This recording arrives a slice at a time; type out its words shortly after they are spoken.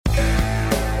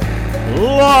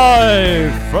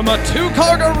from a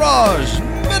two-car garage,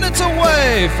 minutes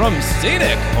away from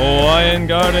scenic Hawaiian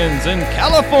Gardens in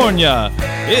California,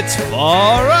 it's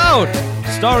Far Out,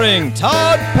 starring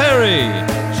Todd Perry,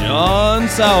 John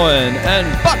Sowen,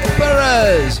 and Buck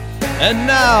Perez. And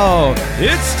now,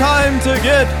 it's time to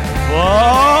get Far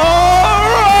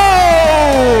Out!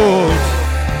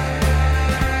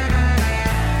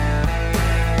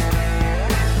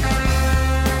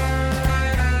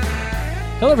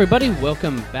 Hello, everybody.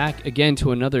 Welcome back again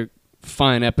to another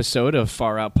fine episode of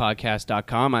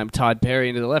FarOutPodcast.com. I'm Todd Perry,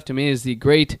 and to the left of me is the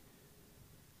great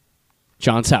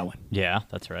John Sowen. Yeah,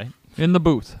 that's right. In the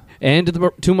booth.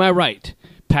 And to my right,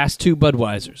 past two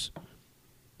Budweisers,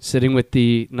 sitting with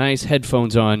the nice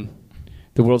headphones on,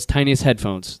 the world's tiniest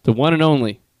headphones, the one and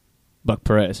only Buck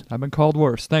Perez. I've been called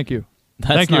worse. Thank you.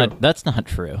 That's not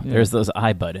true. Yeah. There's those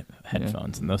iBud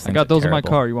headphones, and those things I got those are in my terrible.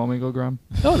 car. You want me to go grab them?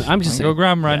 Oh, I'm just Go saying.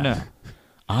 grab them right Yeah. now.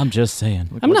 I'm just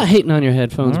saying. I'm not hating on your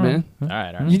headphones, All right. man.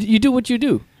 All right. You do what you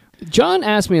do. John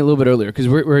asked me a little bit earlier, because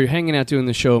we're hanging out doing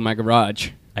the show in my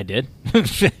garage. I did.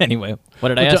 Anyway, what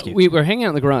did I ask you? We were hanging out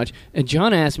in the garage, and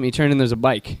John asked me, turn in, there's a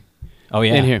bike Oh,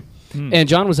 yeah. in here. And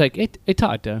John was like, hey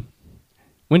Todd,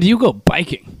 when do you go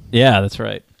biking? Yeah, that's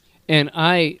right. And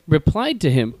I replied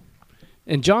to him,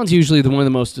 and John's usually one of the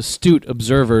most astute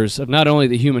observers of not only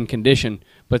the human condition,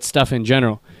 but stuff in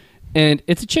general. And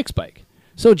it's a chick's bike.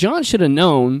 So John should have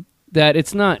known that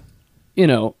it's not,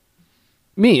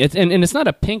 me. And it's not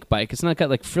a pink bike. It's not got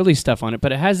like frilly stuff on it,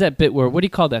 but it has that bit where, what do you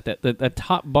call that? The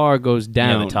top bar goes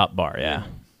down. Yeah, the top bar, yeah.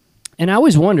 And I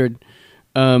always wondered,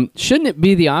 shouldn't it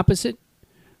be the opposite?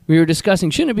 We were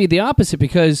discussing, shouldn't it be the opposite?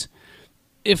 Because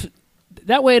if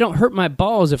that way I don't hurt my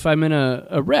balls if I'm in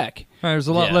a wreck. All right, there's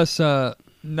a lot Yeah. less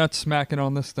nut smacking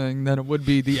on this thing than it would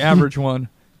be the average one,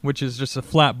 which is just a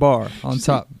flat bar on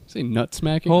top. Say nut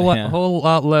smacking? Whole Yeah.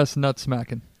 lot less nut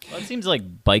smacking. Well, it seems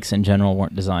like bikes in general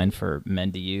weren't designed for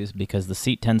men to use because the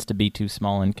seat tends to be too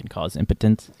small and can cause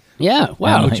impotence. Yeah,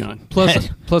 wow, like- John.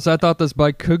 Plus, I thought this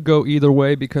bike could go either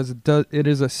way because it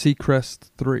is a Seacrest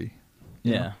 3.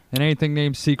 Yeah. And anything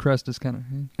named Seacrest is kind of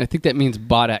I think that means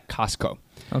bought at Costco.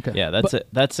 okay. Yeah,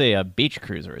 that's a beach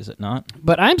cruiser, is it not?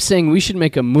 But I'm saying we should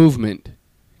make a movement.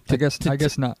 I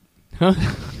guess not. Huh?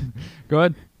 Go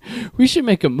ahead. We should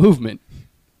make a movement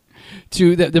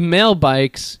to the male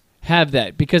bikes have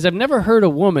that, because I've never heard a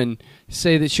woman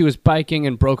say that she was biking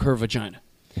and broke her vagina.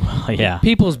 Well, yeah.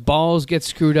 People's balls get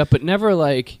screwed up, but never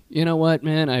like, you know what,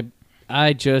 man,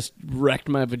 I just wrecked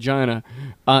my vagina,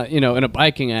 in a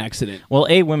biking accident. Well,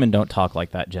 women don't talk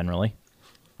like that generally,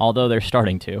 although they're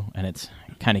starting to, and it's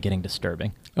kind of getting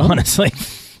disturbing, honestly.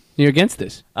 You're against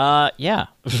this. Yeah.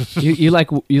 you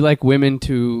like women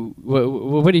to.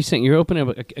 What are you saying? You're opening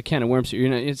up a can of worms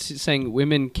here. It's saying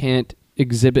women can't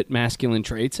exhibit masculine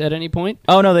traits at any point.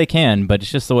 Oh, no, they can, but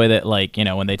it's just the way that,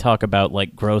 when they talk about,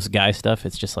 gross guy stuff,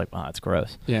 it's just like, wow, it's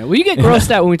gross. Yeah, well, you get grossed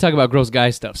out when we talk about gross guy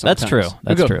stuff sometimes. That's true.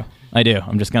 That's true. I do.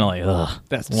 I'm just kind of like, ugh,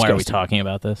 That's why are we disgusting. talking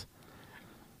about this?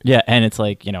 Yeah, and it's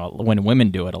like, when women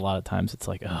do it, a lot of times it's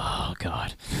like, oh,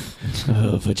 God.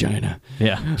 Oh, vagina.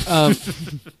 Yeah. Um,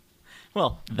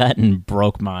 Well, that and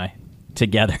broke my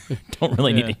together. Don't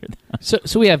really need to Yeah. hear that.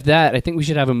 so we have that. I think we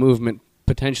should have a movement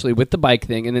potentially with the bike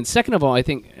thing. And then second of all, I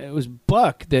think it was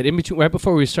Buck that in between, right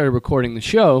before we started recording the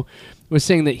show, was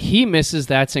saying that he misses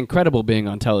That's Incredible being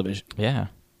on television. Yeah.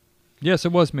 Yes,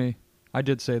 it was me. I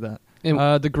did say that. And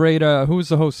The great, who was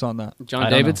the host on that? John I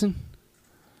don't know. Davidson,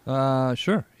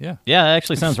 Sure, yeah. Yeah, that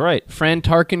actually sounds right. Fran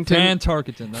Tarkenton, Fran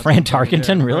Tarkenton. that's Fran what I'm thinking,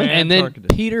 Tarkenton, yeah. really? Fran and then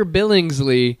Tarkenton. Peter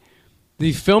Billingsley,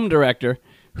 the film director,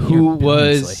 who Peter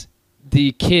was Billingsley.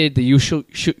 the kid that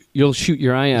you'll shoot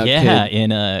your eye out Yeah, kid.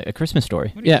 in A Christmas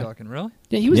Story. What are you Yeah. talking, really?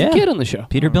 Yeah, he was Yeah. the kid on the show.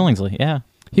 Peter Billingsley, yeah.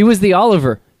 He was the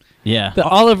Oliver. Yeah. The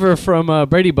Oliver from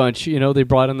Brady Bunch, they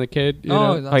brought in the kid. You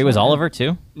know? Oh, he was Oliver,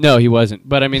 too? No, he wasn't.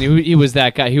 But I mean, he was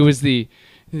that guy. He was the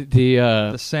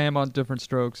The Sam on Different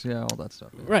Strokes, yeah, all that stuff.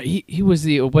 right. He was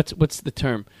the what's the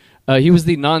term? He was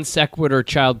the non sequitur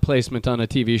child placement on a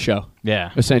TV show, Yeah.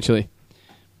 essentially.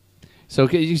 So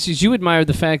you admired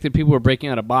the fact that people were breaking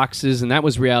out of boxes, and that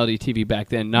was reality TV back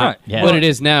then, not Right. Yeah. what it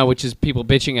is now, which is people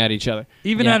bitching at each other.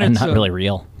 Even Yeah, at and its not really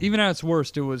real. even at its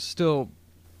worst, it was still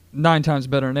 9 times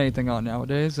better than anything on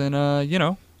nowadays. And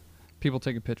people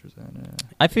taking pictures. And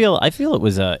I feel it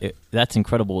was That's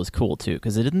Incredible was cool too,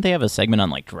 because didn't they have a segment on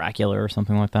like Dracula or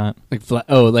something like that?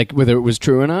 Like whether it was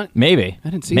true or not. Maybe I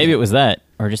didn't see Maybe that. it was that,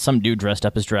 or just some dude dressed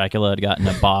up as Dracula had gotten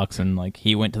a box and like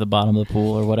he went to the bottom of the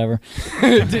pool or whatever.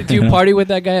 Do you party with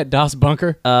that guy at Das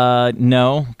Bunker?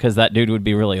 No, because that dude would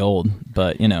be really old.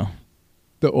 But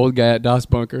The old guy at Das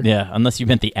Bunker. yeah, unless you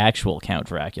meant the actual Count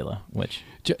Dracula, which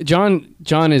John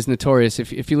is notorious.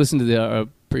 If you listen to the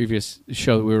previous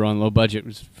show that we were on, Low Budget,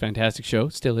 was a fantastic show.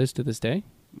 Still is to this day.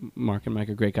 Mark and Mike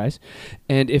are great guys.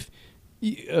 And if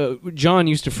John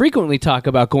used to frequently talk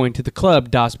about going to the club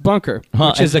Das Bunker,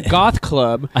 which is a goth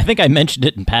club. I think I mentioned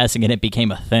it in passing, and it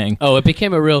became a thing. Oh, it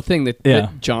became a real thing Yeah.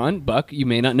 that John, Buck, you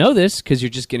may not know this because you're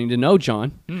just getting to know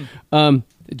John.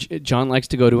 John likes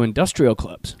to go to industrial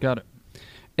clubs. Got it.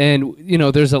 And,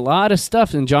 there's a lot of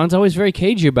stuff, and John's always very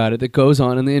cagey about it, that goes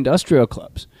on in the industrial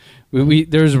clubs.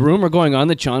 There's a rumor going on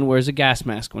that John wears a gas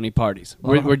mask when he parties.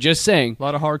 We're just saying. A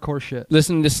lot of hardcore shit.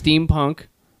 Listening to steampunk.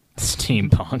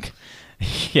 Steampunk.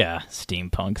 Yeah,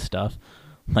 steampunk stuff.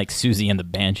 Like Susie and the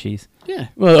Banshees. Yeah.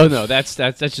 Well, no, that's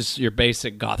just your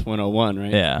basic Goth 101,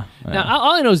 right? Yeah. Now,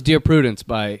 all I know is Dear Prudence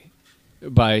by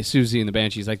Susie and the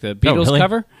Banshees, like the Beatles really?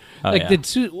 cover. Oh, like,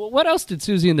 yeah. what else did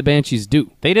Susie and the Banshees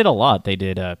do? They did a lot. They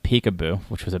did Peekaboo,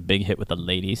 which was a big hit with the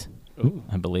ladies,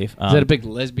 I believe. Is that a big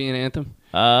lesbian anthem?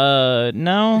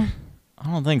 No, I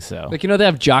don't think so. Like, they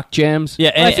have jock jams.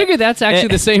 Yeah, I figured that's actually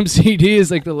the same CD as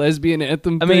like the lesbian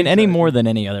anthem. I mean, thing. any more than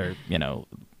any other,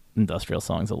 industrial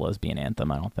song's a lesbian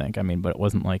anthem, I don't think. I mean, but it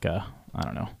wasn't like I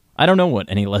don't know. I don't know what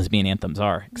any lesbian anthems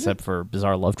are, except for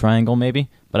Bizarre Love Triangle, maybe.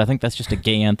 But I think that's just a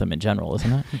gay anthem in general,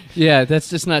 isn't it? Yeah, that's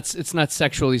just not. It's not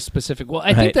sexually specific. Well,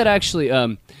 I think that actually,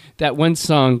 that one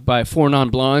song by Four Non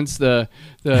Blondes, the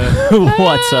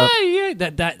What's up? Yeah,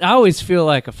 that I always feel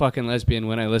like a fucking lesbian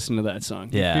when I listen to that song.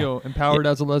 Yeah. Feel empowered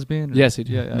as a lesbian? Yes, you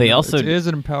do. Yeah, They no, also- it is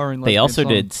an empowering lesbian They also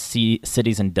song. did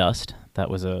Cities and Dust. That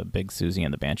was a big Susie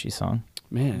and the Banshee song.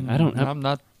 Man, I don't. I'm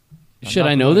not. Should not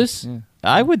I know familiar. this? Yeah.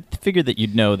 I would figure that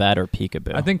you'd know that or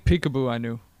Peekaboo. I think Peekaboo I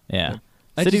knew. Yeah.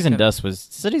 I Cities just and kinda-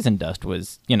 Dust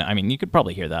was, I mean, you could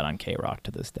probably hear that on K-Rock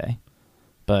to this day.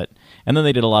 And then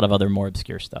they did a lot of other more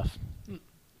obscure stuff.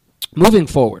 Moving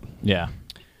forward, Yeah.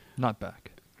 Not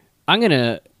back.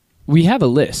 we have a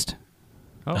list.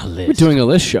 Oh, A We're list. doing a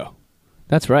list show.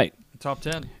 That's right. top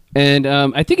 10. And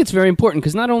I think it's very important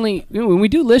because not only when we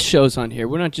do list shows on here,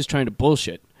 we're not just trying to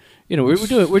bullshit.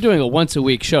 We're doing a once a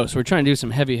week show, so we're trying to do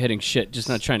some heavy hitting shit, just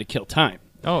not trying to kill time.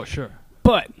 Oh, sure.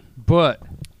 But But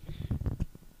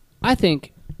I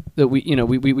think that we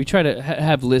try to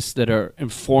have lists that are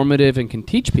informative and can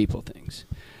teach people things.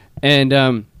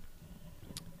 And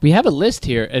we have a list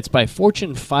here. It's by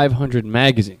Fortune 500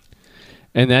 magazine,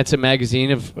 and that's a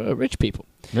magazine of rich people.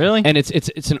 Really? And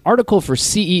it's an article for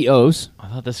CEOs. I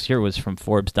thought this here was from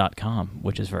Forbes.com,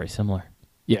 which is very similar.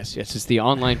 Yes, it's the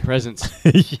online presence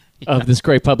of this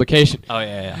great publication. Oh,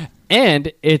 yeah.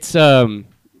 And it's an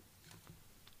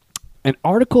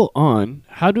article on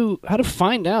how to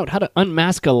find out how to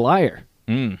unmask a liar.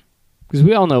 Because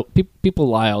we all know people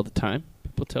lie all the time.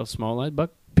 People tell small lies,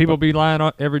 but people be lying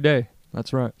every day.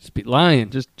 That's right. just be lying.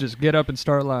 Just get up and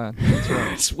start lying. That's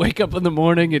right. Just wake up in the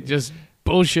morning and just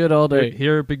bullshit all day.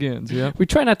 Here it begins. Yeah. We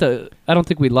try not to. I don't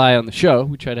think we lie on the show.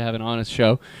 We try to have an honest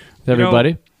show with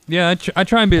everybody. Yeah, I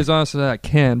try and be as honest as I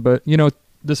can, but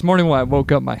this morning when I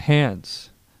woke up, my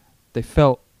hands, they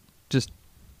felt just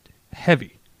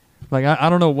heavy. Like I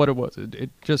don't know what it was. It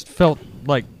just felt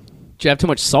like Did you have too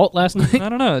much salt last night? I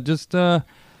don't know. Just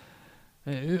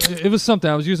it was something.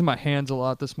 I was using my hands a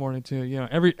lot this morning too.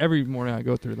 Every morning I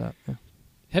go through that. Yeah.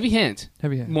 Heavy hands.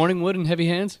 Heavy hands. Morning wood and heavy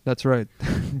hands. That's right.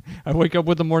 I wake up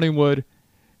with the morning wood,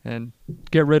 and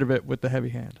get rid of it with the heavy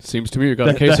hand. Seems to me you got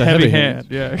a The case of heavy heavy hand. hands.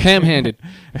 Yeah. Ham-handed.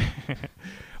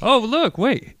 Oh look!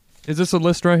 Wait, is this a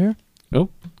list right here? Oh.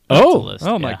 That's a Oh. list,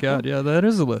 Oh my yeah. God! Yeah, that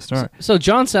is a list. All right. So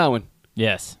John Salwin,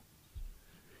 Yes.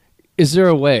 is there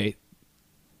a way?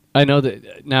 I know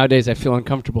that nowadays I feel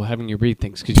uncomfortable having you read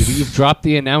things because you've dropped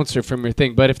the announcer from your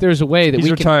thing. But if there's a way that He's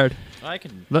we retired. I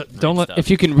can. Don't let- if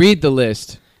you can read the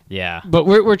list, Yeah. but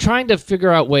we're trying to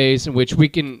figure out ways in which we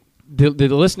can the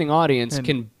listening audience And-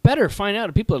 can better find out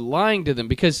if people are lying to them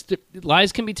because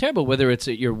lies can be terrible. Whether it's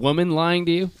your woman lying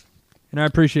to you, And I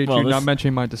appreciate Well, you this- not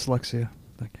mentioning my dyslexia.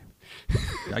 Thank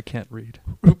you. I can't read.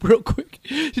 real quick.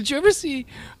 Did you ever see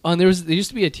there used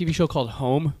to be a TV show called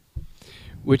Home,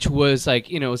 which was like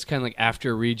it was kind of like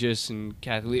after Regis and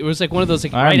Kathleen. It was like one of those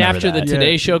like I right remember after the that.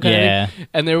 Today Yeah. Show kind Yeah. of thing.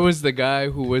 And there was the guy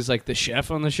who was like the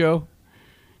chef on the show,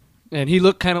 and he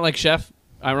looked kind of like Chef,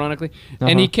 ironically.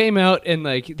 And he came out and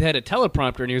like they had a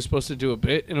teleprompter, and he was supposed to do a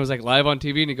bit, and it was like live on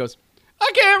TV, and he goes,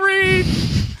 "I can't read."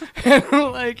 And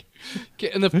I'm like,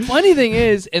 and the funny thing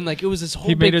is, and like it was this whole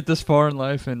He big made it this far in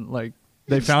life, and like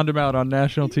they found him out on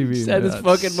national TV. Just had this That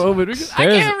fucking sucks. moment. He goes, I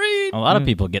There's can't read. A lot of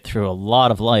people get through a lot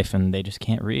of life and they just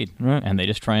can't read. Right. And they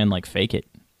just try and like fake it.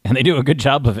 And they do a good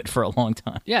job of it for a long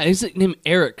time. Yeah, his name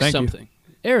Eric Thank you. something.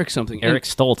 Eric something. Eric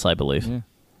Stoltz, I believe. Yeah.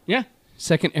 Yeah.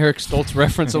 Second Eric Stoltz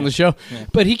reference on the show.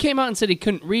 But he came out and said he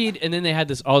couldn't read, and then they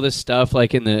had all this stuff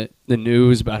like in the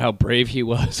news about how brave he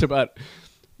was about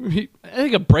I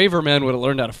think a braver man would have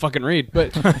learned how to fucking read.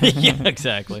 But Yeah,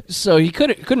 exactly. so he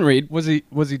couldn't read. Was he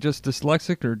just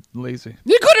dyslexic or lazy?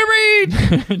 He couldn't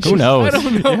read. Who knows? I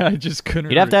don't know. Yeah, I just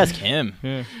couldn't. You'd have to read. ask him.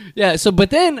 Yeah. Yeah. So, but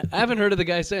then I haven't heard of the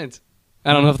guy since.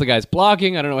 I don't know if the guy's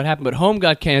blogging. I don't know what happened, but Home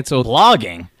got canceled.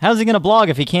 Blogging? How's he going to blog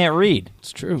if he can't read?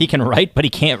 It's true. He can write, but he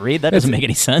can't read? That doesn't make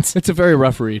any sense. It's a very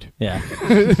rough read. Yeah.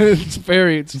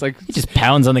 It's like He just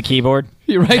pounds on the keyboard.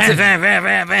 he writes. Bam, It, bam, bam,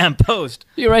 bam, bam, post.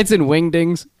 he writes in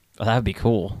wingdings. Oh, that would be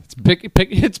cool. It's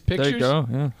it's pictures. There you go.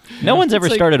 Yeah. No one's ever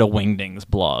It's like- started a Wingdings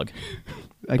blog.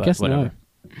 I but guess whatever.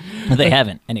 not. They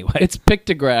haven't, anyway. It's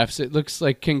pictographs. It looks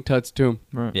like King Tut's tomb.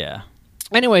 Right. Yeah.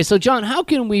 Anyway, so John, how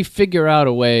can we figure out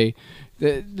a way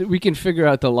that we can figure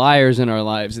out the liars in our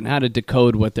lives and how to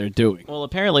decode what they're doing? Well,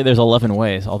 apparently there's 11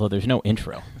 ways, although there's no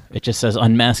intro. It just says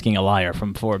unmasking a liar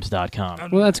from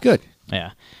Forbes.com. Well, that's good.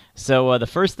 Yeah. So the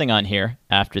first thing on here,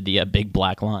 after the big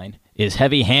black line, is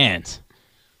heavy hands.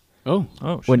 Oh,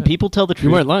 Oh, When shit. people tell the truth,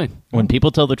 you weren't lying. When people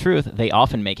tell the truth, they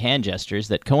often make hand gestures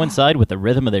that coincide with the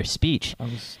rhythm of their speech.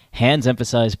 Hands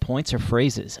emphasize points or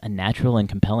phrases, a natural and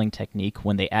compelling technique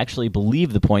when they actually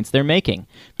believe the points they're making.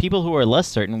 People who are less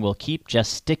certain will keep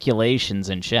gesticulations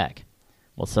in check.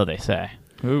 Well, so they say.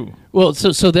 Ooh. Well,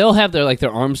 so they'll have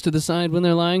their arms to the side when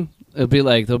they're lying. They'll be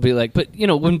like, but you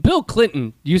know, when Bill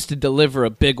Clinton used to deliver a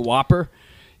big whopper,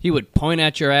 he would point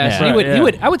at your ass. Yeah. He would, Right, he yeah.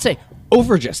 would, I would say,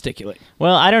 over gesticulate.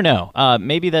 Well, I don't know.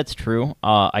 Maybe that's true.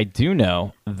 I do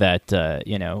know that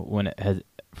when it has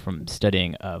from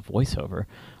studying voiceover,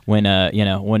 when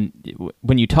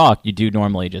when you talk, you do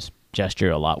normally just gesture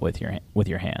a lot with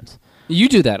your hands. You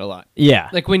do that a lot. Yeah.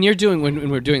 Like when you're doing when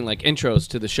we're doing like intros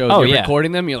to the show, Oh, you're yeah.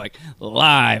 recording them. You're like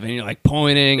live, and you're like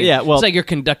pointing. and Yeah, well- it's like you're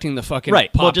conducting the fucking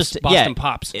right. Pops, Well, just Boston yeah.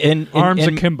 Pops. In Arms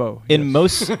in, akimbo. In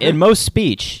Yes. most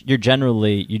speech, you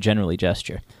generally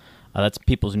gesture. That's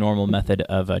people's normal method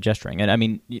of gesturing. And I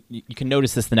mean, you can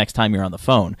notice this the next time you're on the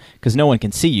phone because no one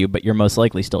can see you, but you're most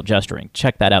likely still gesturing.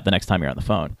 Check that out the next time you're on the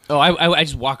phone. Oh, I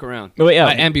just walk around. Oh, yeah.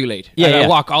 I ambulate. Yeah, I yeah.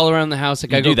 walk all around the house.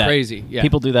 Like You I do go that. crazy. Yeah.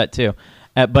 People do that too.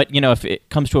 But, if it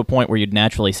comes to a point where you'd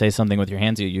naturally say something with your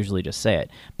hands, you usually just say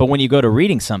it. But when you go to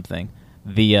reading something,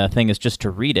 the thing is just to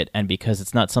read it. And because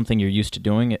it's not something you're used to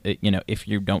doing, if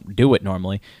you don't do it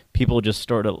normally, people just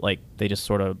sort of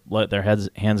let their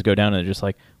hands go down and they're just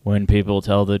like, when people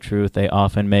tell the truth, they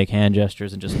often make hand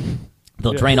gestures and just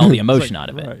they'll Yeah. drain all the It's emotion like- out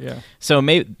of it. Right, yeah. So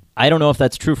maybe I don't know if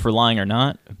that's true for lying or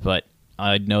not, but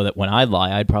I know that when I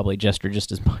lie, I'd probably gesture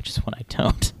just as much as when I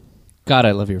don't. God,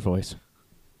 I love your voice.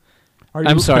 Are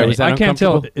I'm sorry, was that I can't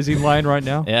tell. uncomfortable? Is he lying right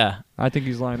now? Yeah. I think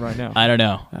he's lying right now. I don't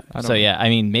know. I don't So know. yeah, I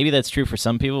mean, maybe that's true for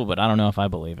some people, but I don't know if I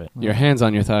believe it. Your hands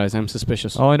on your thighs. I'm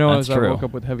suspicious. All I know That's is true. I woke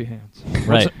up with heavy hands.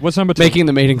 Right. What's number two? Making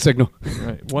the mating signal.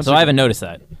 Right. Once So I again- haven't noticed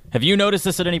that. Have you noticed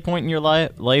this at any point in your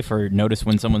life, or noticed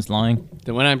when someone's lying?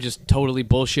 Then when I'm just totally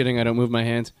bullshitting, I don't move my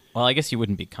hands. Well, I guess you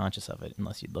wouldn't be conscious of it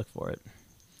unless you'd look for it.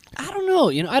 I don't know.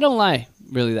 I don't lie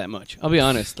really that much. I'll be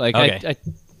honest. Like Okay.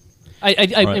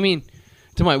 I Right. mean,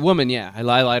 to my woman, yeah, I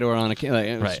lie to her on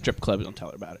a Right. strip club. Don't tell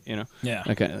her about it. Yeah.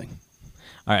 That kind of thing.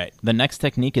 All right. The next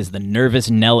technique is the nervous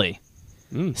Nelly.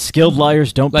 Mm. Skilled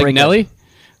liars don't Like break Nelly,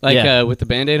 Yeah. with the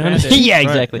Band-Aid on Band-Aid. it. yeah, Right,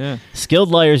 exactly. yeah. Skilled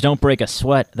liars don't break a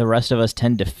sweat. The rest of us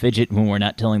tend to fidget when we're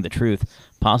not telling the truth.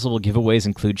 Possible giveaways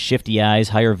include shifty eyes,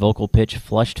 higher vocal pitch,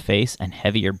 flushed face, and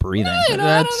heavier breathing.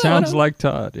 That sounds like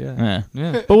Todd. Yeah. Yeah.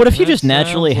 Yeah. But what if you That just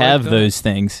naturally sounds like have that. those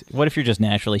things? What if you're just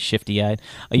naturally shifty-eyed?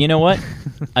 You know what?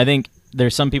 I think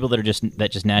there's some people that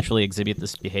just naturally exhibit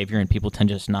this behavior, and people tend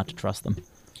just not to trust them.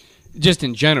 Just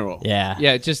in general. Yeah.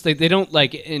 Yeah. Just they don't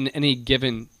like in any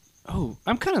given. Oh,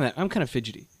 I'm kind of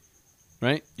fidgety,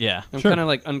 right? Yeah. I'm Sure. kind of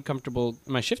like uncomfortable.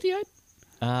 Am I shifty-eyed?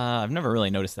 I've never really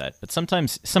noticed that, but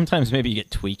sometimes maybe you get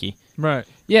tweaky. Right.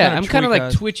 Yeah, Kinda I'm kind of like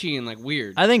tweak-eyed. twitchy and like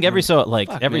weird. I think every so Fuck,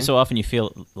 man. often you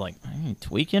feel like are you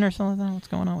tweaking or something like that. What's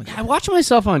going on with you? I watch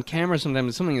myself on camera sometimes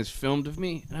and something is filmed of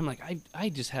me and I'm like I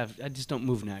just don't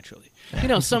move naturally.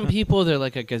 Some people they're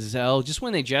like a gazelle just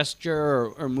when they gesture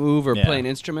or move or Yeah. play an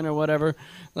instrument or whatever.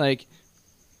 Like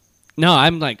no,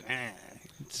 I'm like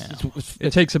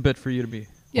It takes a bit for you to be.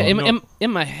 yeah, Well, no.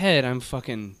 in my head I'm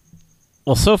fucking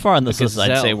Well, so far on this A list, I'd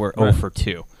say gazelle. we're Right. 0 for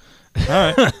 2 All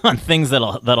right. on things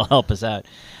that'll help us out.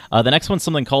 The next one's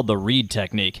something called the Reed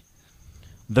technique.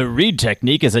 The Reed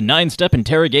technique is a 9-step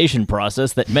interrogation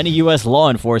process that many U.S. law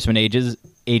enforcement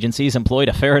agencies employ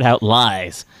to ferret out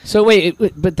lies. So wait,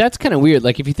 but that's kind of weird.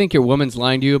 Like if you think your woman's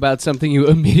lying to you about something, you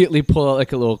immediately pull out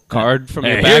like a little card from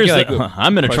your back. Here's You're the- like,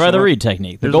 I'm going to try question the mark. Reed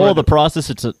technique. The Here's goal what of the I do. process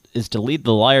is to lead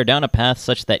the liar down a path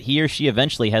such that he or she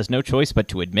eventually has no choice but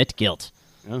to admit guilt.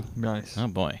 Nice. Oh,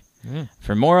 boy. Yeah.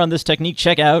 For more on this technique,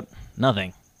 check out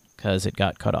nothing, because it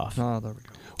got cut off. Oh, there we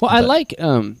go. Well, I But- like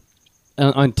on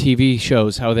TV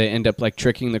shows how they end up like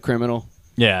tricking the criminal.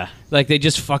 Yeah. Like they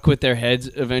just fuck with their heads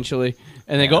eventually,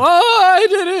 and they Yeah. go, "Oh, I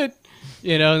did it,"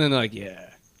 and then they're like, "Yeah."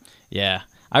 Yeah.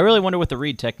 I really wonder what the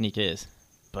read technique is.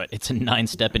 But it's a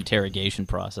 9-step interrogation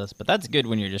process. But that's good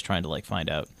when you're just trying to like find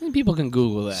out. And people can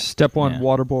Google that. Step 1, Yeah.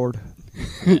 waterboard.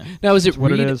 Now, is it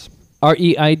What Reed? it is.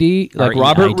 R-E-I-D, like R-E-I-D.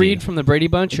 Robert Reed from the Brady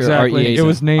Bunch, or Exactly. R-E-A-Z? It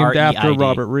was named R-E-I-D. after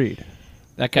Robert Reed.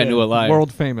 That guy knew a lie.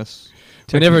 World famous.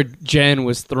 Whenever Jen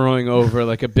was throwing over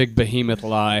like a big behemoth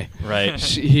lie, Right.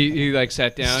 he like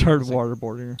sat down. Started and was like,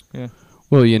 waterboarding her. Yeah.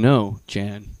 well, you know,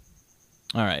 Jan.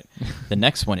 All right. The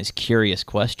next one is curious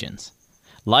questions.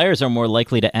 Liars are more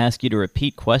likely to ask you to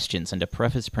repeat questions and to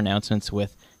preface pronouncements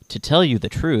with, "to tell you the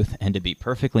truth and to be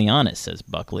perfectly honest," says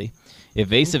Buckley.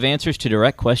 Evasive answers to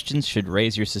direct questions should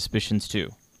raise your suspicions too.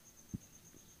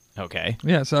 Okay.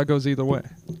 Yeah, so that goes either way.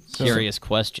 So, Curious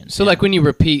questions. So, yeah. like when you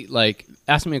repeat, like,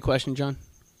 ask me a question, John.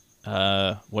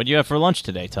 What do you have for lunch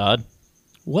today, Todd?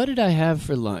 What did I have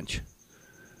for lunch?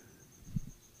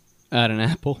 I had an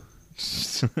apple.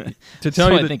 to That's tell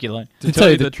what you I the, think you like. to tell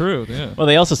you the truth, yeah. Well,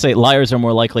 they also say liars are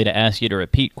more likely to ask you to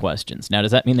repeat questions. Now,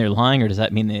 does that mean they're lying, or does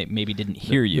that mean they maybe didn't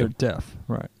hear They're you? deaf,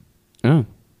 right? Oh,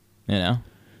 You know,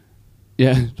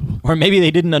 yeah. or maybe they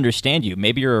didn't understand you.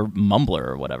 Maybe you're a mumbler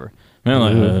or whatever.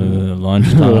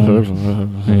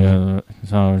 Lunchtime. Yeah,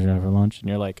 so was you have for lunch? And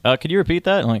you're like, could you repeat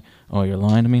that? I'm like, oh, you're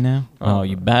lying to me now? Oh,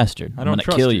 you bastard! I I'm don't gonna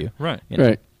trust kill you. you. Right. You know?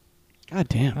 Right. God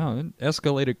damn. Oh, it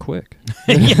escalated quick.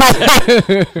 Well,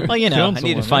 you know, Killing I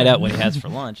need to someone, find yeah. out what he has for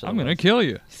lunch. I'm gonna otherwise kill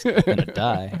you. he's gonna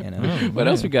die. You know. What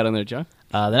else we got on there, John?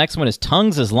 The next one is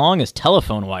tongues as long as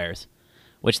telephone wires,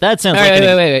 which that sounds All like.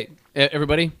 right, wait.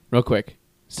 Everybody, real quick.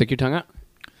 Stick your tongue out.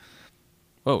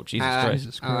 Oh, Jesus Christ!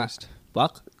 Jesus Christ.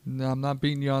 Block. No, I'm not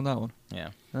beating you on that one. Yeah,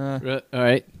 All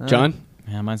right, John.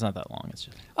 yeah, mine's not that long. It's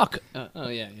just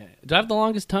Yeah. Do I have the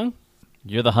longest tongue?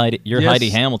 you're the Heidi. You're Yes. Heidi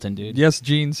Hamilton, dude. Yes,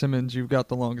 Gene Simmons, you've got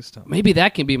the longest tongue. Maybe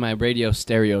that can be my radio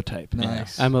stereotype.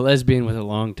 Nice. I'm a lesbian with a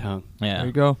long tongue. Yeah. There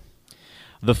you go.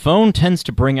 The phone tends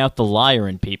to bring out the liar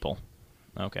in people.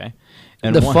 Okay.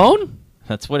 And The phone?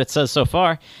 That's what it says so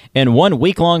far. In one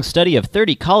week-long study of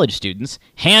 30 college students,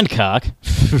 Hancock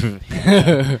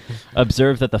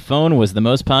observed that the phone was the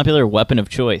most popular weapon of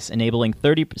choice, enabling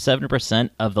 37%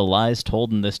 of the lies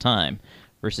told in this time,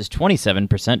 versus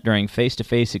 27% during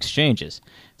face-to-face exchanges,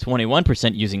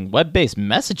 21% using web-based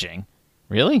messaging.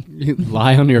 Really? You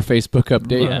lie on your Facebook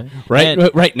update. Yeah. Right. And-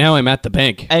 right now, I'm at the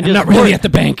bank. And I'm just not really for- at the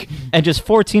bank. And just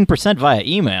 14% via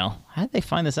email. How did they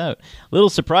find this out? Little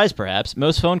surprise, perhaps.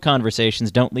 Most phone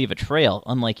conversations don't leave a trail,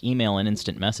 unlike email and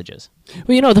instant messages.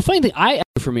 Well, you know, the funny thing,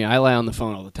 for me, I lie on the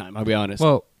phone all the time. I'll be honest.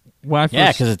 Well, when I first,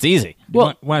 Yeah, because it's easy.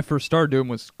 Well- when I first started doing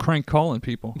was crank calling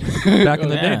people back in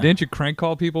the Yeah. day. Didn't you crank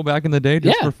call people back in the day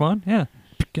just Yeah. for fun? Yeah.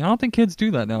 I don't think kids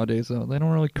do that nowadays, though. They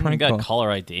don't really You call. got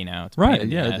caller ID now. It's a Right, pain in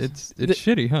the yeah. ass. It's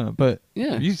shitty, huh? But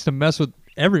Yeah. you used to mess with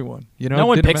everyone, you know? No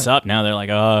one Didn't picks ma- up now. They're like,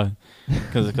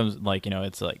 because it comes like, you know,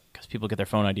 it's like, because people get their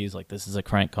phone IDs like, this is a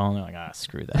crank call. And they're like,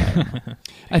 screw that.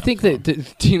 I think that the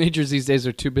teenagers these days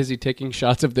are too busy taking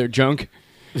shots of their junk.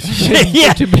 Yeah.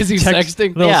 They're too busy Text-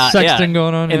 sexting. little sexting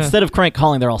going on. Yeah. Instead of crank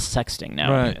calling, they're all sexting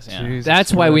now. Right. Yeah. Jesus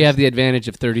That's why we Christ. have the advantage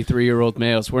of 33-year-old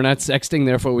males. We're not sexting,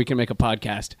 therefore we can make a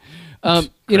podcast.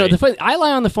 You know, Great. I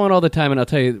lie on the phone all the time, and I'll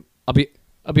tell you,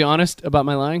 I'll be honest about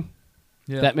my lying.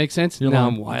 Yeah. That makes sense. You're Now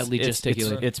lying. I'm wildly It's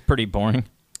gesticulating. it's pretty boring.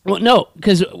 Well, no,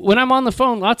 because when I'm on the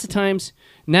phone, lots of times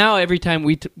now, every time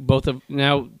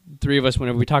three of us,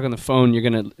 whenever we talk on the phone, you're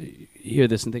gonna hear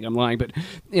this and think I'm lying. But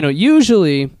you know,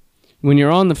 usually when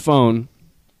you're on the phone,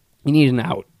 you need an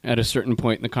out at a certain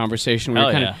point in the conversation where Oh,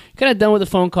 you're yeah. kind of done with the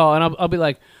phone call, and I'll be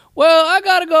like, well, I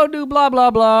gotta go do blah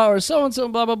blah blah, or so and so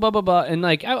blah blah blah blah blah, and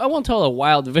like I won't tell a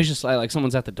wild vicious lie like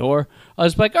someone's at the door. I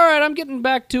was like, all right, I'm getting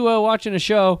back to watching a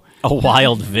show. A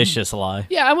wild, vicious lie.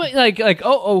 Yeah, I went like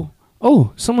oh,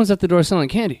 someone's at the door selling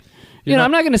candy. You know,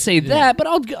 I'm not gonna say that, but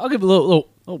I'll give a little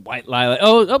white lie, like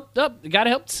gotta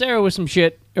help Sarah with some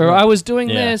shit, or I was doing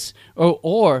Yeah. this,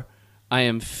 or I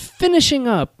am finishing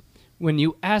up when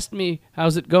you asked me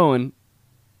how's it going.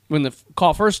 When the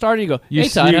call first started, you go, You, hey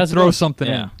Todd, you how's it throw going? something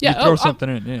Yeah. in. Yeah, You throw I'm- something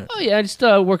in. Yeah. Oh yeah, just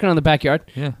working on the backyard.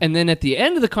 Yeah. And then at the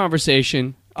end of the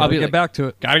conversation, I'll Gotta be get like, back to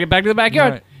it. gotta get back to the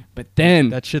backyard. Right. But then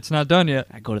That shit's not done yet.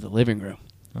 I go to the living room.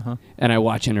 Uh-huh. And I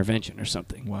watch Intervention or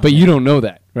something. Wow. But you don't know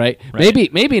that, right?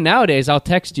 Right. Maybe nowadays I'll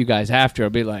text you guys after. I'll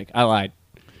be like, I lied.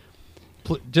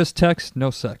 Just text, no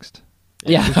sext.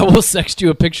 Yeah, I will sext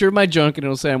you a picture of my junk and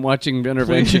it'll say I'm watching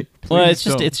Intervention. Well, Please it's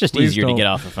just don't. it's just Please easier to don't. get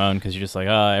off the phone because you're just like,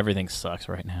 oh, everything sucks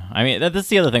right now. I mean, that's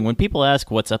the other thing. When people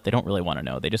ask what's up, they don't really want to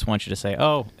know. They just want you to say,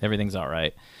 oh, everything's all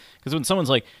right. Because when someone's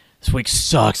like, this week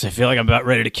sucks. I feel like I'm about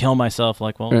ready to kill myself.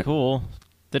 Like, well, Right. cool.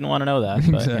 Didn't want to know that,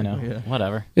 but Exactly, yeah.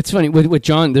 whatever. It's funny with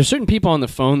John. There's certain people on the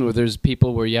phone where there's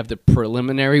people where you have the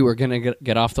preliminary. We're gonna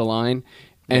get off the line,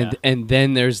 and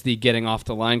then there's the getting off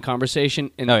the line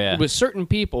conversation. And Oh, yeah. with certain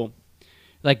people,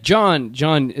 like John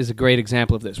is a great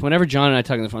example of this. Whenever John and I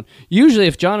talk on the phone, usually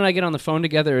if John and I get on the phone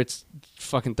together, it's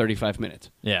fucking 35 minutes.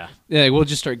 Yeah. Yeah, we'll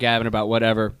just start gabbing about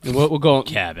whatever. And we'll go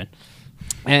Cabin.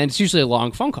 and it's usually a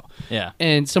long phone call. Yeah.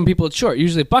 And some people it's short.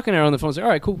 Usually Buck and I are on the phone. Say, all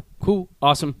right, cool,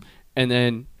 awesome, and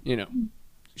then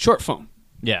short phone.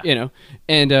 Yeah.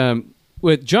 And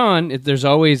with John, there's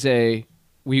always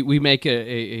we make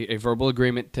a verbal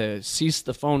agreement to cease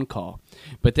the phone call,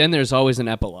 but then there's always an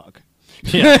epilogue.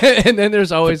 Yeah. And then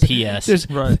there's always PS. There's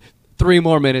Right. 3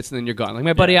 more minutes and then you're gone. Like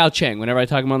my buddy Yeah. Al Chang, whenever I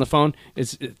talk to him on the phone,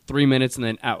 it's 3 minutes and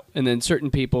then out. And then certain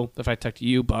people, if I talk to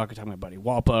you, Buck, I talk to my buddy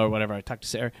Walpa or whatever, I talk to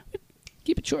Sarah,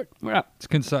 keep it short. We're out. It's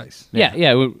concise. Yeah,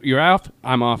 you're off,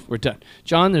 I'm off, we're done.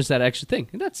 John, there's that extra thing.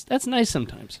 And that's nice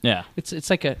sometimes. Yeah. It's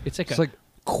like a like-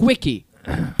 quickie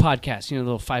podcast,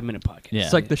 little 5-minute podcast. Yeah.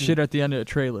 It's like the shit at the end of the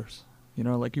trailers.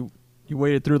 Like you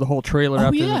waited through the whole trailer Oh,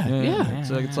 after. yeah.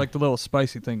 It's like the little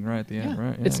spicy thing right at the end,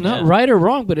 right? Yeah. It's not right or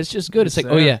wrong, but it's just good. It's like,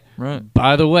 oh there. yeah, Right.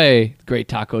 by the way, great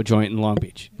taco joint in Long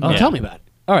Beach. Oh, Yeah. tell me about it.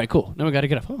 All right, cool. Now we got to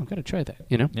get off. Oh, I got to try that.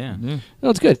 Yeah. Yeah. No,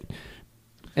 it's good.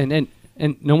 And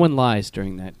no one lies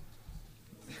during that.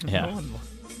 Yeah.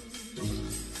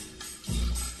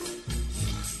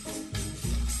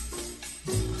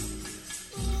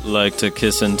 Like to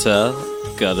kiss and tell?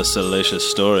 Got a salacious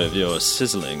story of your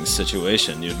sizzling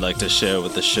situation you'd like to share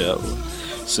with the show?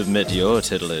 Submit your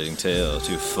titillating tale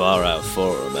to Far Out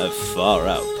Forum at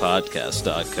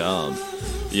faroutpodcast.com.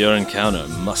 Your encounter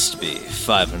must be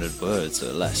 500 words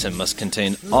or less and must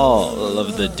contain all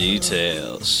of the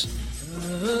details.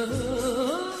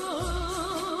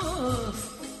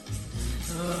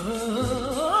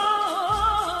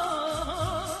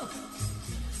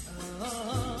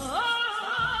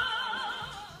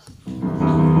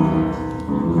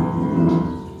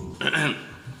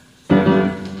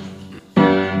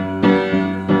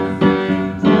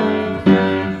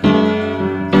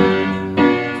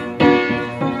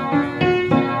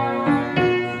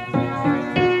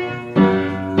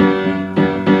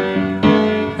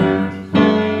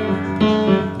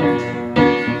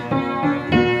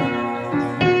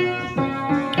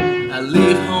 I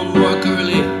leave home, work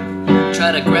early,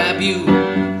 try to grab you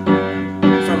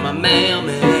from my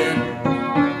mailman.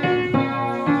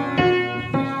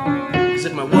 'Cause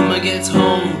if my woman gets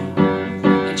home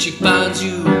and she finds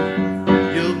you,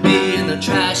 you'll be in the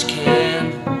trash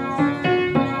can.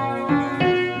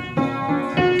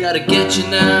 Gotta get you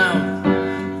now,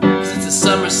 'cause it's a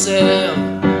summer sale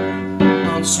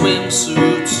on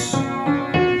swimsuits.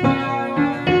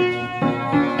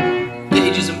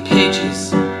 Pages and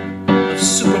pages of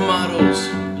supermodels,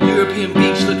 European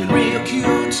beach looking real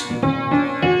cute.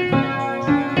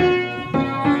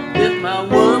 If my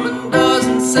woman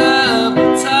doesn't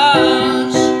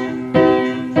sabotage,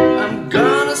 I'm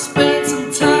gonna spend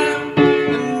some time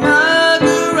in my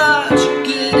garage,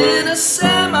 get in a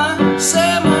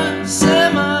semi-annual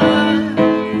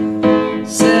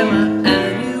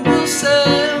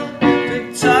sale.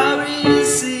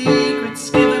 Victoria's Secret's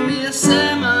giving me a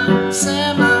semi-annual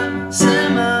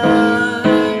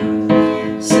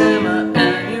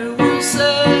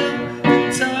sale.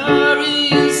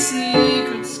 Victoria's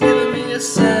Secret's giving me a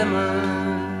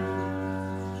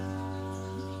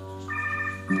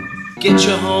Get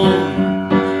you home,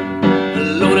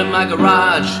 load in my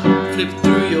garage, flip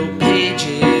through your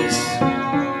pages.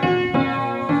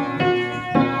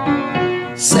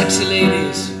 Sexy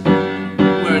ladies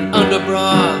wearing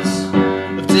underbras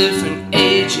of different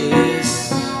ages.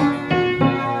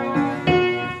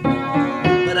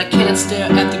 But I can't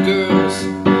stare at the girls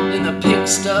in the pink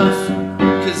stuff,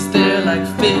 'cause they're like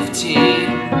 15.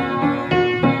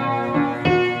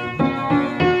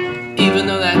 Even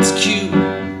though that's cute,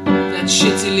 that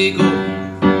shit's illegal.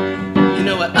 You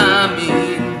know what I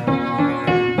mean?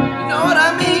 You know what I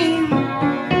mean?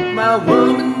 My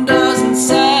woman doesn't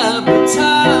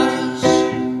sabotage.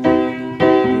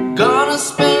 I'm gonna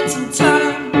spend some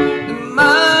time in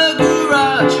my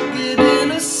garage, get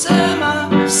in a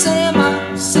semi-annual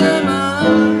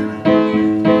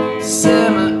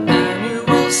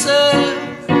sale.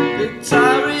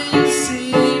 Victoria's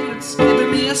Secret's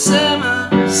giving me a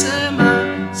semi-annual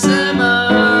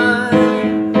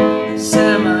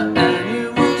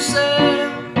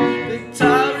sale.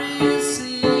 Victoria's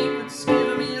Secret's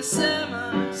giving me a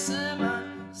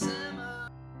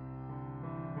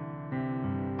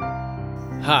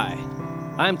Hi,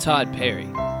 I'm Todd Perry.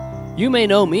 You may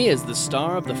know me as the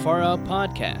star of the Far Out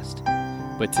podcast,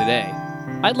 but today,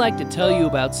 I'd like to tell you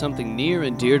about something near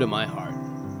and dear to my heart.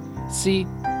 See,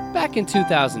 back in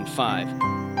 2005,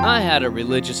 I had a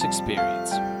religious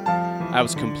experience. I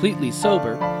was completely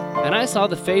sober, and I saw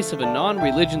the face of a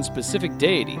non-religion specific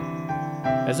deity.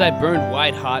 As I burned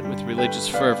white-hot with religious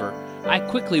fervor, I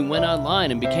quickly went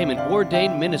online and became an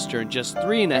ordained minister in just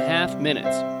 3.5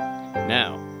 minutes.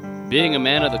 Now, being a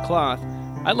man of the cloth,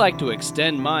 I'd like to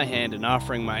extend my hand in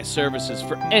offering my services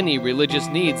for any religious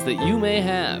needs that you may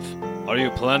have. Are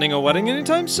you planning a wedding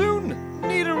anytime soon?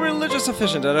 Need a religious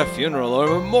officiant at a funeral or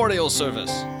memorial service?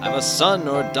 Have a son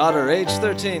or daughter age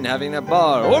 13 having a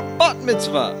bar or bat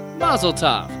mitzvah? Mazel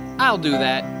tov, I'll do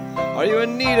that. Are you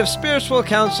in need of spiritual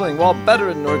counseling while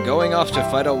bedridden or going off to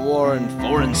fight a war in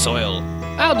foreign soil?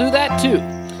 I'll do that too.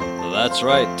 That's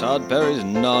right, Todd Perry's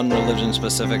non-religion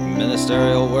specific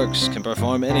ministerial works can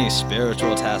perform any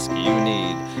spiritual task you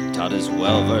need. Todd is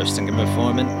well versed and can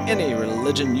perform in any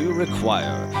religion you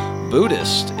require.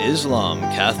 Buddhist, Islam,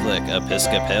 Catholic,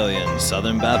 Episcopalian,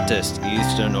 Southern Baptist,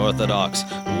 Eastern Orthodox,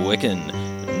 Wiccan.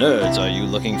 Nerds, are you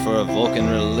looking for a Vulcan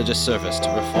religious service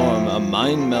to perform a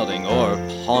mind-melding or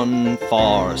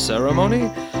Pon-Farr ceremony?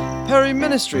 Perry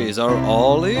Ministries are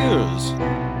all ears.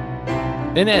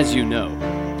 And as you know,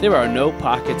 there are no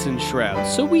pockets and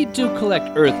shrouds, so we do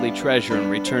collect earthly treasure in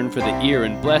return for the ear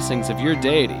and blessings of your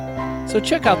deity. So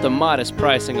check out the modest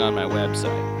pricing on my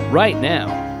website. Right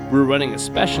now, we're running a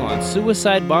special on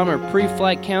suicide bomber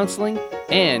pre-flight counseling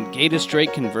and gay to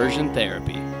straight conversion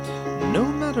therapy. No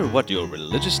matter what your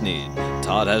religious need,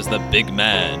 Todd has the big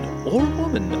man or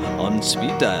woman on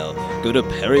speed dial. Go to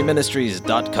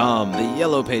perryministries.com, the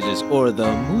Yellow Pages, or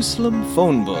the Muslim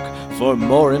phone book for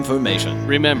more information.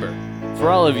 Remember, for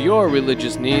all of your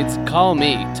religious needs, call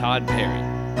me, Todd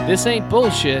Perry. This ain't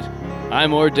bullshit.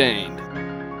 I'm ordained.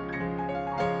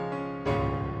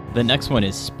 The next one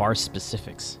is sparse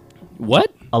specifics.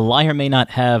 What? A liar may not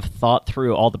have thought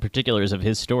through all the particulars of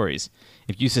his stories.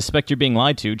 If you suspect you're being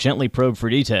lied to, gently probe for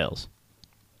details.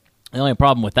 The only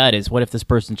problem with that is, what if this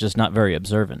person's just not very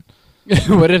observant?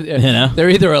 What if they're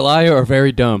either a liar or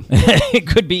very dumb? It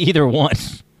could be either one.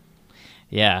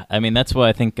 Yeah, I mean, that's why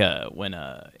I think I've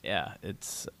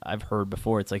heard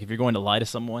before, it's like if you're going to lie to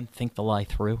someone, think the lie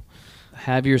through.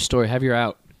 Have your story, have your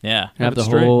out. Yeah. Have the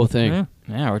straight. whole thing.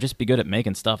 Yeah, or just be good at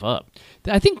making stuff up.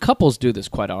 I think couples do this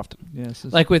quite often. Yes.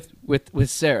 Like with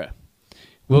Sarah.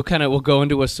 We'll go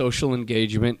into a social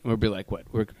engagement and we'll be like, what?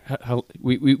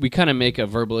 We kind of make a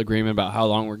verbal agreement about how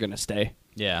long we're going to stay.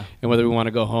 Yeah. And whether we want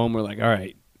to go home, we're like, all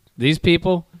right, these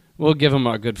people, we'll give them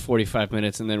a good 45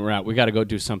 minutes and then we're out. We got to go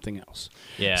do something else.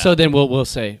 Yeah. So then we'll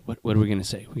say, what are we going to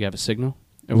say? We have a signal?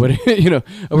 Or what?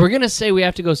 We're going to say we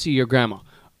have to go see your grandma.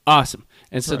 Awesome.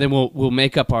 And so then we'll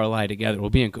make up our lie together. We'll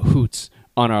be in cahoots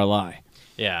on our lie.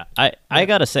 Yeah. I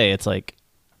got to say, it's like,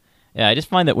 yeah, I just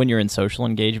find that when you're in social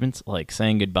engagements, like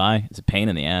saying goodbye is a pain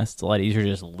in the ass. It's a lot easier to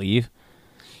just leave.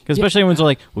 Because especially when it's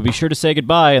like, well, be sure to say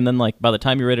goodbye, and then like by the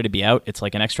time you're ready to be out, it's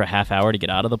like an extra half hour to get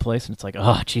out of the place, and it's like,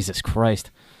 oh, Jesus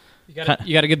Christ. You got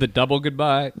to give the double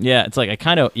goodbye. Yeah, it's like I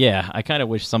kind of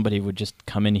wish somebody would just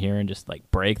come in here and just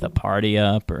like break the party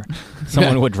up, or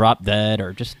someone would drop dead,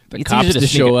 or just The it's cops easier to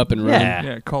sneak show it- up and run. Yeah.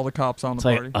 Yeah, call the cops on It's the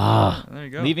like, party. There you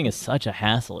go. leaving is such a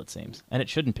hassle, it seems, and it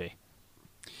shouldn't be.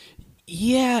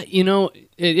 Yeah,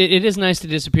 it is nice to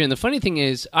disappear. And the funny thing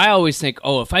is, I always think,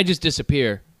 oh, if I just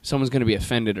disappear, someone's going to be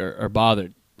offended or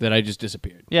bothered that I just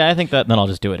disappeared. Yeah, I think that, and then I'll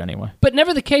just do it anyway. But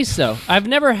never the case, though. I've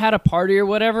never had a party or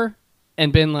whatever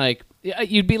and been like,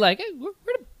 you'd be like, hey,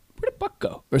 where'd Buck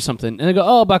go? Or something. And I go,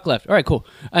 oh, Buck left. All right, cool.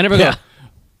 I never go,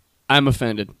 I'm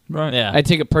offended. Right. Yeah. I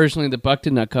take it personally that Buck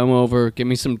did not come over, give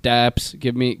me some daps,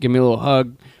 give me a little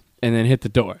hug, and then hit the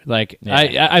door. Like,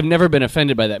 Yeah. I've never been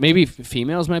offended by that. Maybe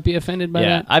females might be offended by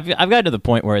Yeah, that. I've gotten to the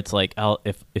point where it's like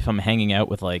if I'm hanging out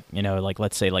with like like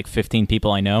let's say like 15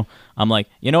 people I know, I'm like,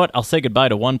 you know what? I'll say goodbye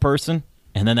to one person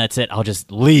and then that's it. I'll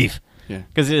just leave. Yeah.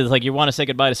 Because it's like you want to say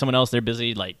goodbye to someone else, they're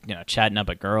busy like chatting up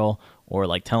a girl or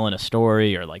like telling a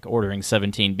story or like ordering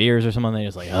 17 beers or something. They're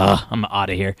just like, I'm out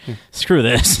of here. Screw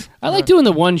this. I like doing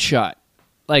the one shot.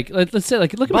 Like, let's say,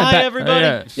 like, look at my Bye back.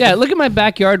 everybody. Yeah, look at my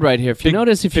backyard right here. If you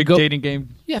notice, if you Big go, dating game.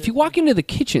 yeah, if you walk into the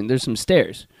kitchen, there's some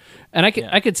stairs, and I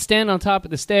could stand on top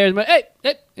of the stairs, and be like,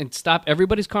 hey, and stop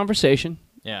everybody's conversation,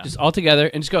 Yeah. just all together,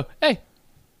 and just go, hey,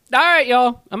 all right,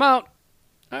 y'all, I'm out.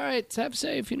 All right, have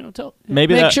safe,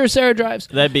 Maybe make that- sure Sarah drives,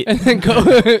 That'd be and then go.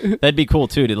 that'd be cool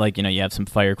too to like you have some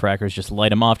firecrackers, just light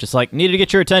them off, just like needed to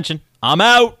get your attention. I'm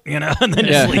out, and then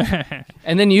just Yeah. leave.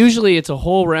 And then usually it's a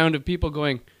whole round of people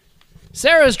going,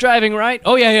 Sarah's driving, right?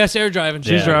 Oh yeah, Sarah's driving.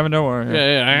 She's Yeah. driving, don't worry.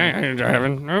 Yeah, I ain't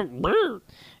driving.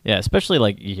 Yeah, especially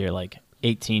like you hear like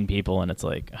 18 people and it's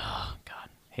like, oh, God,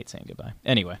 hate saying goodbye.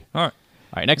 Anyway. All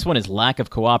right, next one is lack of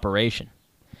cooperation.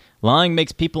 Lying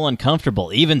makes people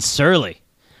uncomfortable, even surly.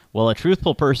 While a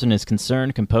truthful person is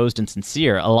concerned, composed, and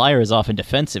sincere, a liar is often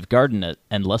defensive, guarded,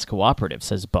 and less cooperative,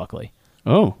 says Buckley.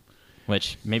 Oh.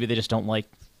 Which maybe they just don't like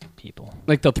people.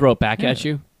 Like they'll throw it back at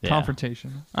you? Yeah.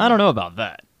 Confrontation. I don't know about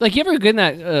that. Like, you ever get in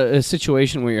that a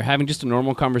situation where you're having just a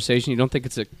normal conversation, you don't think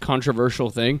it's a controversial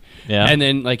thing, Yeah. and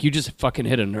then, like, you just fucking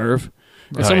hit a nerve,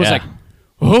 and Oh, someone's yeah. like,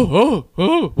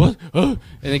 what, and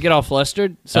they get all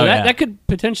flustered. So Oh, that, yeah. that could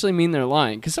potentially mean they're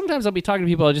lying. Because sometimes I'll be talking to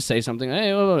people, I'll just say something, hey,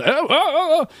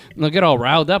 and they'll get all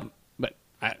riled up, but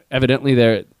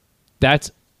evidently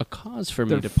that's a cause for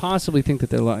me They're to possibly think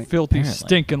that they're lying. Filthy, Apparently.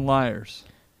 stinking liars.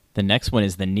 The next one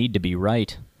is the need to be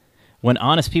right. When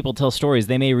honest people tell stories,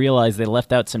 they may realize they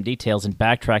left out some details and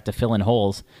backtrack to fill in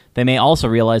holes. They may also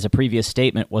realize a previous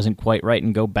statement wasn't quite right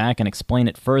and go back and explain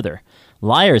it further.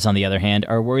 Liars, on the other hand,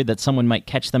 are worried that someone might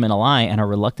catch them in a lie and are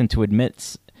reluctant to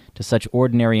admit to such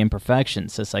ordinary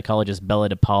imperfections, says psychologist Bella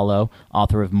DiPaolo,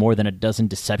 author of more than a dozen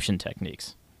deception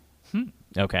techniques.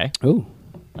 Okay. Ooh.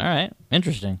 All right.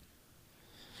 Interesting.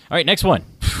 All right, next one.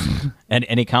 And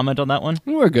any comment on that one?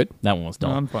 We're good. That one was dull.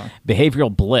 No, I'm fine.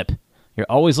 Behavioral blip. You're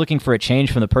always looking for a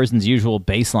change from the person's usual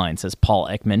baseline, says Paul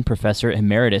Ekman, professor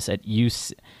emeritus at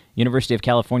University of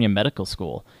California Medical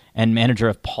School and manager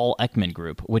of Paul Ekman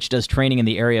Group, which does training in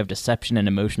the area of deception and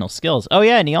emotional skills. Oh,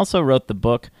 yeah, and he also wrote the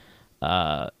book.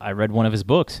 I read one of his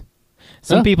books.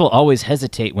 Some Huh? people always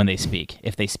hesitate when they speak.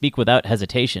 If they speak without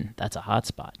hesitation, that's a hot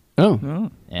spot. Oh.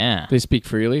 Oh. Yeah. They speak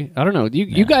freely. I don't know. You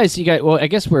Yeah. guys. Well, I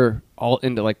guess we're all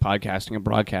into like podcasting and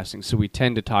broadcasting, so we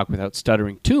tend to talk without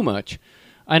stuttering too much.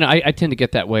 I know. I tend to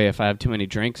get that way if I have too many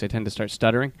drinks. I tend to start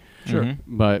stuttering. Sure. Mhm.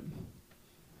 But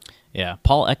Yeah.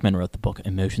 Paul Ekman wrote the book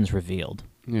Emotions Revealed,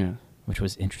 yeah. which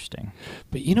was interesting.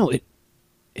 But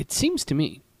it seems to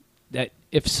me that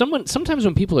if sometimes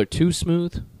when people are too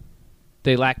smooth,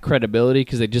 they lack credibility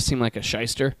because they just seem like a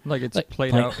shyster, Like it's Like-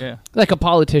 played like- out. Yeah. like a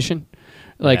politician.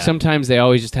 Like Yeah. sometimes they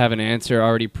always just have an answer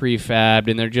already prefabbed,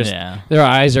 and they're just Yeah. their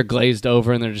eyes are glazed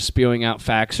over, and they're just spewing out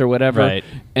facts or whatever. Right.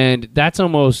 And that's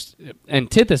almost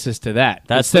antithesis to that.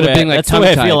 That's Instead the way, of being like that's the way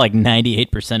I tongue-tied. feel like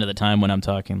 98% of the time when I'm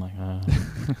talking.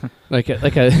 Like,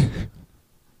 like a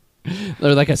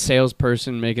or like a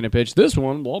salesperson making a pitch. This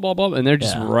one, blah blah blah, and they're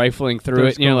just Yeah. rifling through They're it.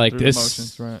 just And you're going like, through the this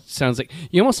motions, right. sounds like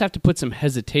you almost have to put some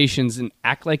hesitations and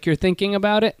act like you're thinking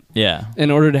about it yeah. in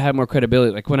order to have more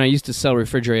credibility. Like when I used to sell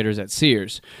refrigerators at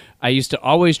Sears, I used to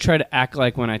always try to act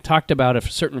like when I talked about a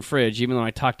certain fridge, even though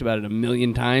I talked about it a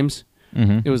million times,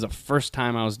 Mm-hmm. it was the first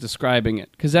time I was describing it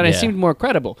because then I Yeah. seemed more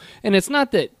credible. And it's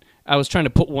not that I was trying to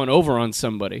put one over on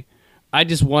somebody. I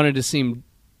just wanted to seem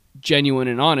genuine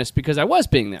and honest because I was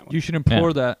being that way. You should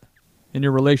implore that in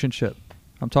your relationship.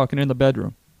 I'm talking in the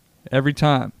bedroom. Every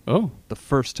time. Oh, The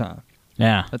first time.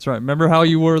 Yeah. That's right. Remember how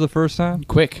you were the first time?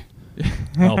 quick.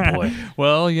 Oh, boy.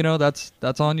 Well, that's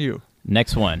on you.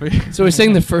 Next one. So we're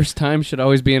saying the first time should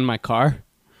always be in my car?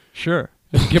 Sure.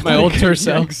 Get my old Yeah,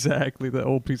 Tercel exactly. The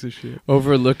old piece of shit.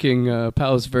 overlooking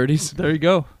Palos Verdes. There you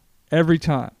go. Every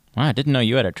time. Wow, I didn't know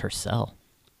you had a Tercel.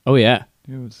 Oh, yeah.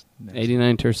 It was nasty. 89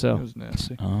 It Tercel. was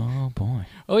nasty. Oh, boy.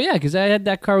 Oh, yeah, because I had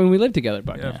that car when we lived together,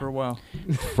 Buck. Yeah, for a while.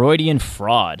 Freudian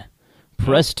fraud.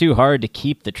 Press too hard to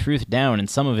keep the truth down, and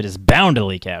some of it is bound to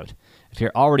leak out. If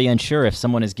you're already unsure if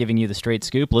someone is giving you the straight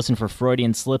scoop, listen for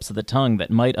Freudian slips of the tongue that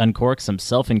might uncork some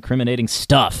self-incriminating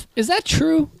stuff. Is that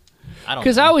true? I don't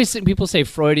Because I know. always think people say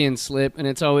Freudian slip, and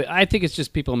it's always I think it's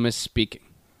just people misspeaking.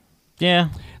 Yeah.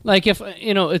 Like if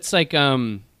it's like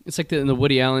in the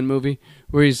Woody Allen movie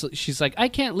where she's like, I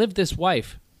can't live this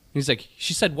wife. And he's like,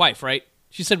 she said wife, right?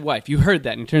 She said wife. You heard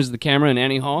that. And he turns to the camera and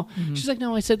Annie Hall. She's like,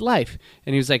 no, I said life.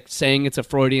 And he was like saying it's a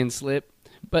Freudian slip.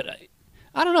 But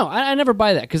I don't know. I never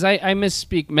buy that because I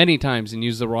misspeak many times and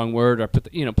use the wrong word or put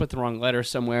the wrong letter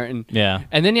somewhere. And Yeah.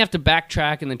 and then you have to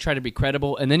backtrack and then try to be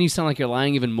credible. And then you sound like you're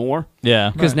lying even more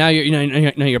Yeah. because now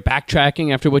you're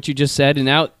backtracking after what you just said. And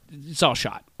now it's all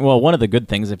shot. Well, one of the good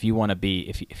things if you want to be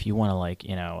if you want to like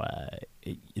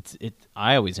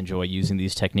I always enjoy using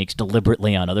these techniques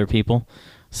deliberately on other people,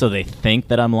 so they think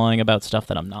that I'm lying about stuff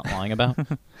that I'm not lying about.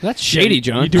 That's shady,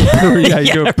 John. You do it, Yeah,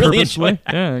 you do I it really purposely. enjoy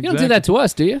that. Yeah, You don't do that to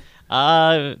us, do you?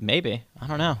 Maybe I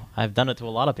don't know. I've done it to a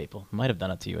lot of people. Might have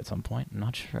done it to you at some point. I'm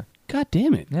not sure. God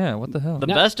damn it. Yeah, what the hell? The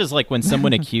No. best is like when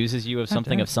someone accuses you of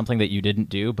something damn. of something that you didn't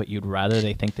do, but you'd rather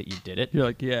they think that you did it. You're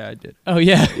like, yeah, I did. Oh,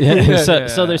 yeah.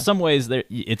 So there's some ways there.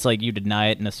 It's like you deny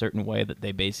it in a certain way that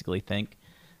they basically think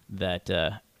that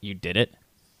you did it,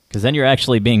 because then you're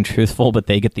actually being truthful, but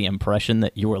they get the impression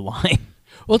that you were lying.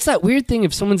 Well, it's that weird thing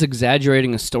if someone's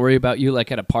exaggerating a story about you,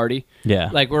 like at a party. Yeah.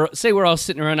 Like, we're all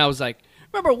sitting around, I was like,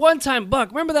 remember one time, Buck,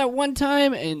 remember that one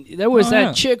time? And there was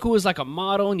that chick who was like a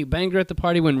model and you banged her at the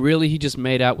party when really he just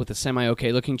made out with a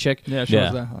semi-okay looking chick. Yeah, she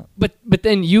was that hot. But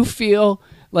then you feel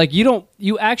like you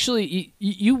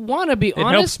want to be It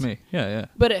honest. helps me. Yeah.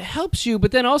 But it helps you,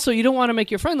 but then also you don't want to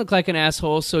make your friend look like an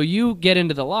asshole, so you get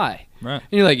into the lie. Right.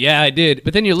 And you're like, yeah, I did.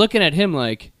 But then you're looking at him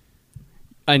like,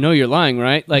 I know you're lying,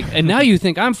 right? Like, and now you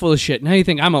think I'm full of shit. Now you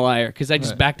think I'm a liar because I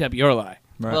just backed up your lie.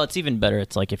 Right. Well, it's even better.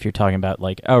 It's like if you're talking about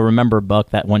like, oh, remember Buck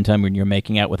that one time when you were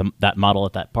making out with that model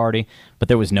at that party, but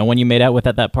there was no one you made out with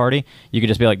at that party. You could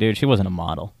just be like, dude, she wasn't a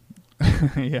model.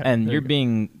 Yeah, And you're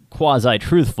being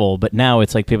quasi-truthful, but now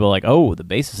it's like people are like, oh, the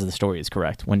basis of the story is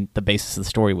correct, when the basis of the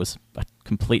story was a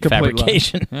complete lie.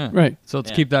 fabrication. Yeah. Right. So let's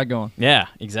keep that going. Yeah,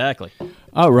 exactly.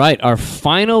 All right, our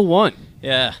final one.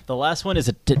 Yeah, the last one is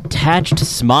a detached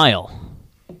smile.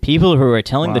 People who are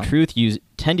telling the Wow. truth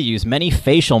tend to use many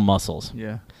facial muscles.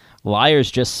 Yeah. Liars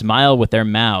just smile with their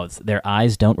mouths. Their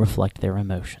eyes don't reflect their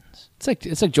emotions. It's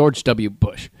like George W.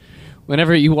 Bush.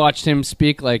 Whenever you watched him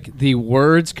speak, like the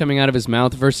words coming out of his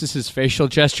mouth versus his facial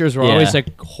gestures were always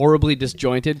like horribly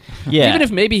disjointed. Yeah. Even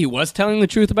if maybe he was telling the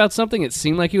truth about something, it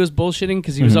seemed like he was bullshitting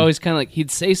because he was always kind of like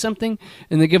he'd say something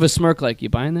and then give a smirk like, "You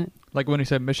buying that?" Like when he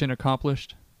said mission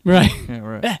accomplished. Right. Yeah,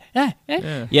 right.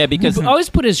 Yeah. Yeah, because He always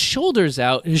put his shoulders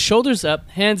out, his shoulders up,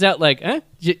 hands out, like, "Eh,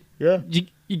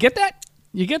 you get that?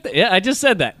 You get that?" Yeah, I just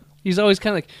said that. He's always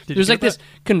kind of like Did there's you like get this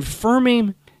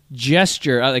confirming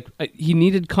gesture. He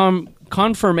needed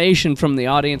confirmation from the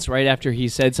audience right after he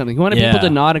said something. He wanted people Yeah. to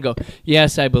nod and go,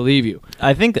 "Yes, I believe you."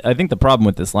 I think the problem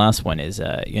with this last one is,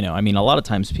 I mean, a lot of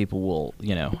times people will,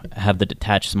 have the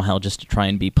detached smile just to try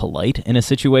and be polite in a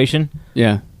situation.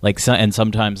 Yeah. And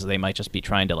sometimes they might just be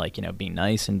trying to be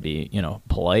nice and be,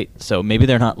 polite. So maybe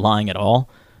they're not lying at all.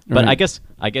 But Right.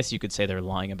 I guess you could say they're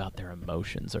lying about their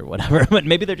emotions or whatever. But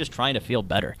maybe they're just trying to feel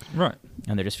better, Right.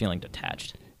 and they're just feeling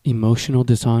detached. Emotional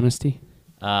dishonesty.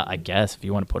 I guess if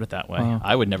you want to put it that way, Wow.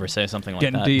 I would never say something like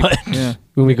Getting that. deep. But Yeah.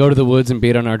 When we go to the woods and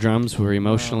beat on our drums, we're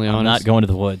emotionally I'm honest. not going to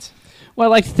the woods. Well,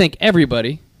 I'd like to thank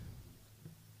everybody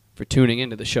for tuning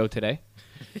into the show today.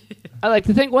 I'd like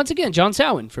to thank, once again, John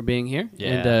Sowen for being here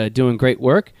and doing great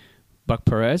work. Buck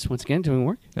Perez, once again, doing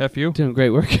work. F you. Doing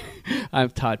great work. I'm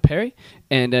Todd Perry.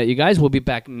 And you guys will be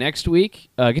back next week.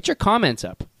 Get your comments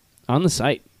up on the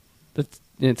site. Let's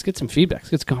get some feedback.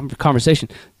 Let's get some conversation.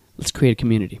 Let's create a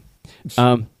community.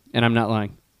 And I'm not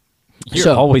lying. You're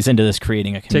So- always into this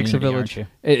creating a community, Takes a village. aren't you?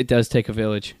 It does take a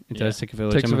village. It does take a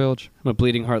village. Takes a village. I'm a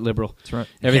bleeding heart liberal. That's right.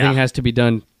 Everything Yeah. has to be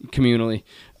done communally.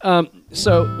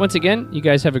 So once again, you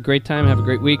guys have a great time. Have a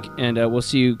great week. And we'll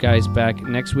see you guys back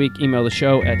next week. Email the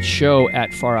show at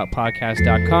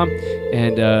show@faroutpodcast.com.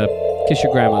 And kiss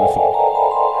your grandma on the phone.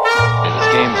 And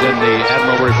this game's in the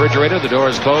Admiral refrigerator. The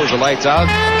door's closed, the lights out.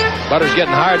 Butter's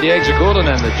getting hard, the eggs are cooling,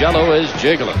 and the Jell-O is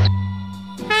jiggling.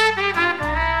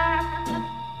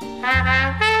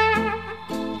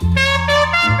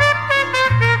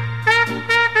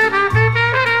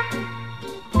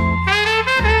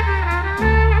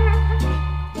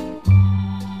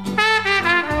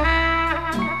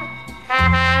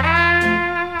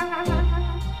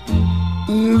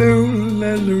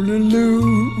 Lula, lula, loo,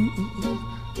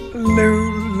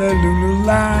 lula, lula,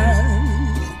 la.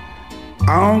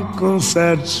 Uncle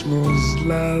Satchmel's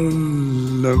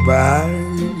lullaby.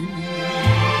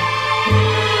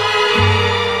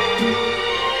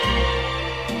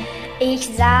 Ich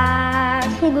sag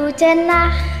gute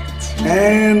Nacht,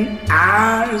 And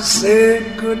I said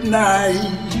good night.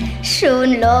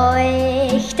 schon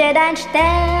leuchtet ein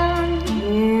Stern,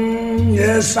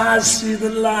 Yes, I see the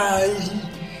light.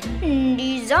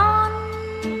 die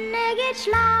Sonne geht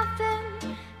schlafen,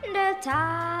 der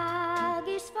Tag